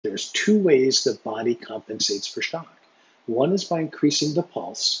There's two ways the body compensates for shock. One is by increasing the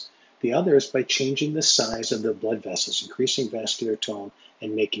pulse. The other is by changing the size of the blood vessels, increasing vascular tone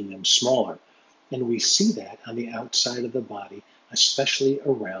and making them smaller. And we see that on the outside of the body, especially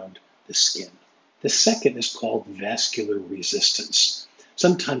around the skin. The second is called vascular resistance,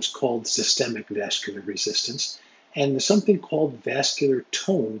 sometimes called systemic vascular resistance, and something called vascular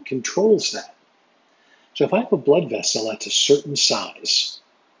tone controls that. So if I have a blood vessel that's a certain size,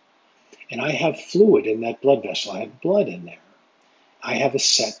 and I have fluid in that blood vessel, I have blood in there, I have a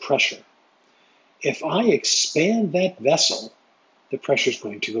set pressure. If I expand that vessel, the pressure is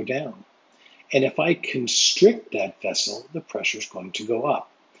going to go down. And if I constrict that vessel, the pressure is going to go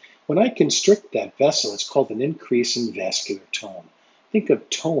up. When I constrict that vessel, it's called an increase in vascular tone. Think of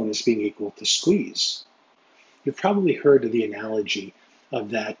tone as being equal to squeeze. You've probably heard of the analogy of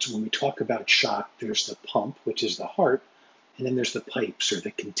that when we talk about shock, there's the pump, which is the heart, and then there's the pipes or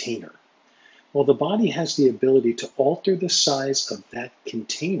the container. Well, the body has the ability to alter the size of that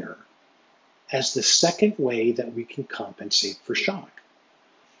container as the second way that we can compensate for shock.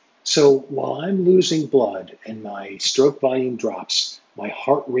 So while I'm losing blood and my stroke volume drops, my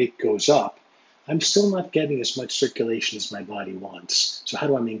heart rate goes up, I'm still not getting as much circulation as my body wants. So how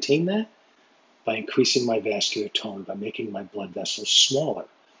do I maintain that? By increasing my vascular tone, by making my blood vessels smaller.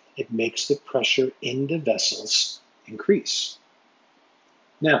 It makes the pressure in the vessels increase.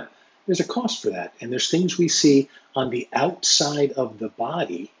 Now, there's a cost for that, and there's things we see on the outside of the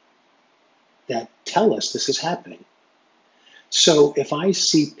body that tell us this is happening. So if I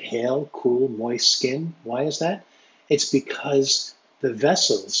see pale, cool, moist skin, why is that? It's because the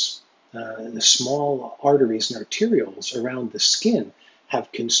vessels, the small arteries and arterioles around the skin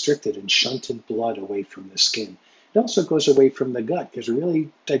have constricted and shunted blood away from the skin. It also goes away from the gut because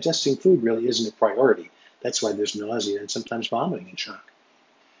really digesting food really isn't a priority. That's why there's nausea and sometimes vomiting in shock.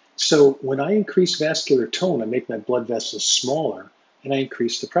 So when I increase vascular tone, I make my blood vessels smaller and I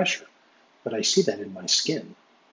increase the pressure. But I see that in my skin.